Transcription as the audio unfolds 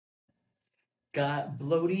Got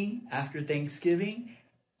bloating after Thanksgiving?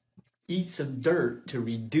 Eat some dirt to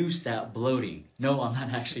reduce that bloating. No, I'm not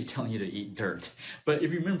actually telling you to eat dirt. But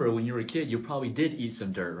if you remember when you were a kid, you probably did eat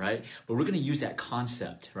some dirt, right? But we're going to use that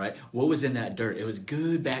concept, right? What was in that dirt? It was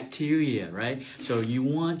good bacteria, right? So you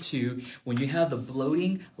want to, when you have the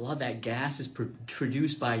bloating, a lot of that gas is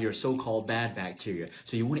produced by your so-called bad bacteria.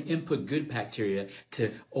 So you want to input good bacteria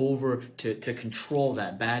to control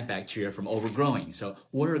that bad bacteria from overgrowing. So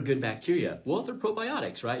what are good bacteria? Well, they're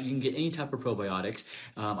probiotics, right? You can get any type of probiotics.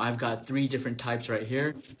 I've got 3 different types right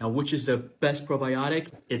here. Now, which is the best probiotic?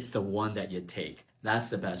 It's the one that you take. That's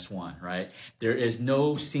the best one, right? There is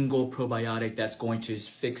no single probiotic that's going to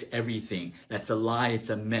fix everything. That's a lie, it's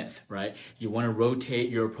a myth, right? You want to rotate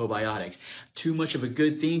your probiotics. Too much of a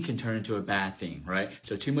good thing can turn into a bad thing, right?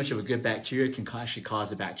 So too much of a good bacteria can actually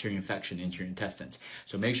cause a bacterial infection into your intestines.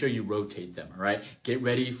 So make sure you rotate them, all right? Get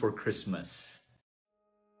ready for Christmas.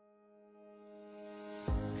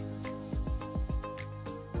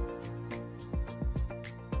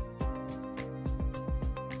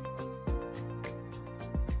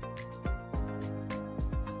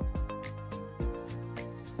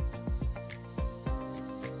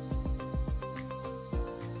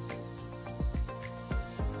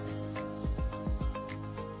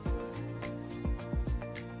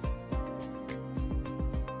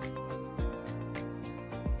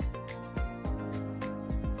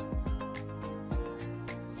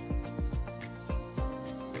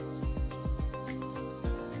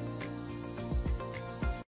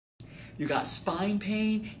 You got spine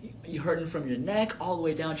pain, you hurting from your neck all the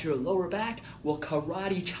way down to your lower back. Well,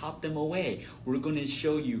 karate chop them away. We're going to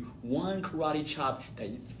show you one karate chop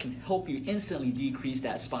that can help you instantly decrease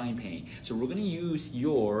that spine pain. So we're going to use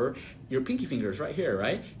your pinky fingers right here,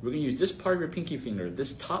 right? We're going to use this part of your pinky finger.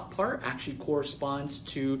 This top part actually corresponds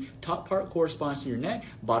to your neck,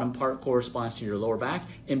 bottom part corresponds to your lower back,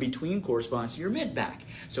 in between corresponds to your mid back.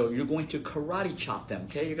 So you're going to karate chop them,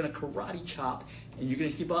 okay? You're going to karate chop, and you're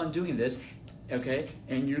going to keep on doing this, okay?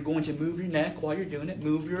 And you're going to move your neck while you're doing it,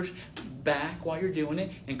 move your back while you're doing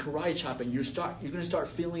it, and karate chop, and you're going to start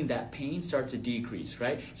feeling that pain start to decrease,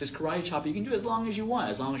 right? Just karate chop, you can do it as long as you want,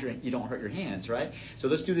 as long as you don't hurt your hands, right? So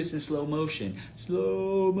let's do this in slow motion.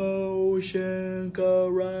 Slow motion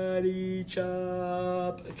karate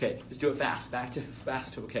chop. Okay, let's do it fast,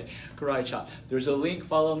 fast, okay. Karate chop. There's a link,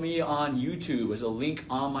 follow me on YouTube. There's a link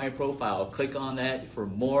on my profile. Click on that for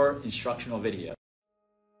more instructional videos.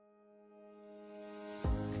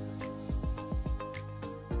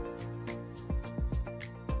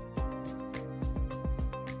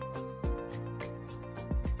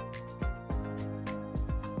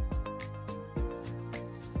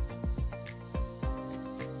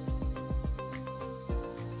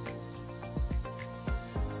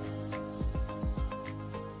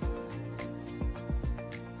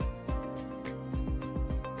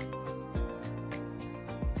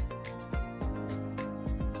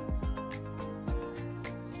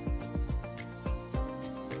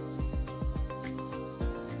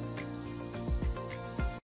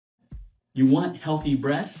 You want healthy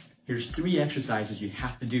breasts? Here's 3 exercises you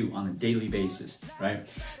have to do on a daily basis, right?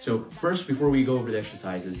 So first, before we go over the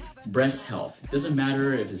exercises, breast health. It doesn't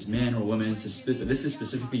matter if it's men or women, this is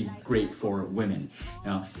specifically great for women.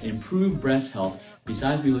 Now, improve breast health,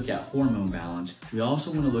 besides we look at hormone balance, we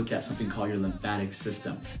also want to look at something called your lymphatic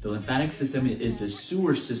system. The lymphatic system is the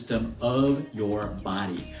sewer system of your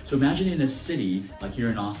body. So imagine in a city, like here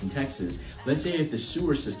in Austin, Texas, let's say if the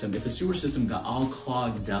sewer system got all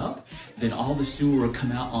clogged up, then all the sewer would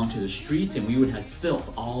come out onto the streets and we would have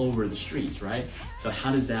filth all over the streets, right? So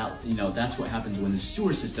how does that, that's what happens when the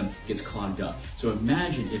sewer system gets clogged up. So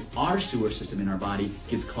imagine if our sewer system in our body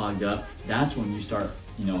gets clogged up, that's when you start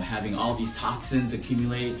having all these toxins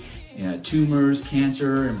accumulate, tumors,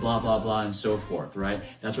 cancer, and blah, blah, blah, and so forth, right?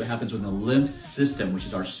 That's what happens when the lymph system, which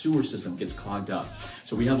is our sewer system, gets clogged up.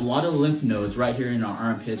 So we have a lot of lymph nodes right here in our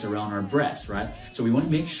armpits around our breast, right? So we want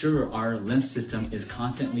to make sure our lymph system is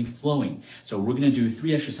constantly flowing. So we're going to do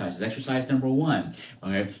 3 exercises. Exercise number 1,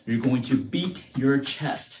 okay? You're going to beat your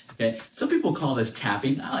chest, okay? Some people call this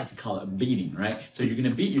tapping. I like to call it beating, right? So you're going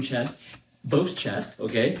to beat your chest, both chest,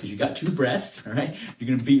 okay, because you got 2 breasts, all right? You're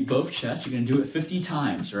going to beat both chests. You're going to do it 50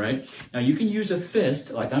 times, all right? Now, you can use a fist,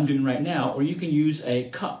 like I'm doing right now, or you can use a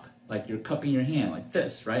cup, like you're cupping your hand like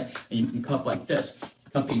this, right? And you can cup like this,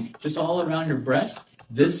 cupping just all around your breast.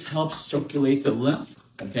 This helps circulate the lymph,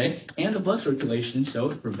 okay, and the blood circulation, so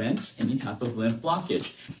it prevents any type of lymph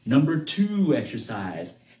blockage. Number 2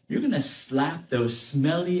 exercise. you're gonna slap those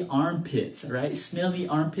smelly armpits, all right? Smelly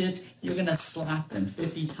armpits, you're gonna slap them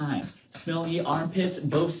 50 times. Smelly armpits,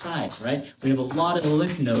 both sides, right? We have a lot of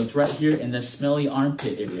lymph nodes right here in the smelly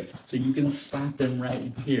armpit area. So you can slap them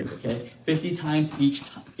right here, okay? 50 times each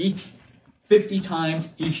 50 times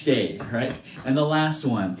each day, right? And the last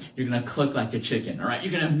one, you're gonna cluck like a chicken, all right?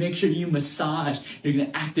 You're gonna make sure you massage. You're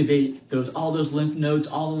gonna activate all those lymph nodes,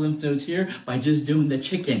 all the lymph nodes here by just doing the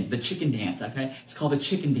chicken dance, okay? It's called the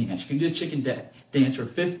chicken dance. You can do the chicken dance for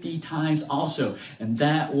 50 times also, and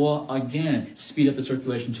that will again speed up the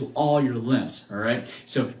circulation to all your limbs, all right?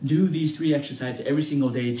 So do these 3 exercises every single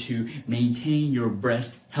day to maintain your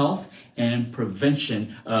breast health and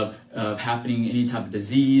prevention of happening any type of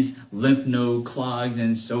disease, lymph node clogs,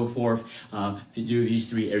 and so forth. To do these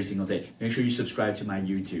 3 every single day. Make sure you subscribe to my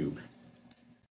YouTube.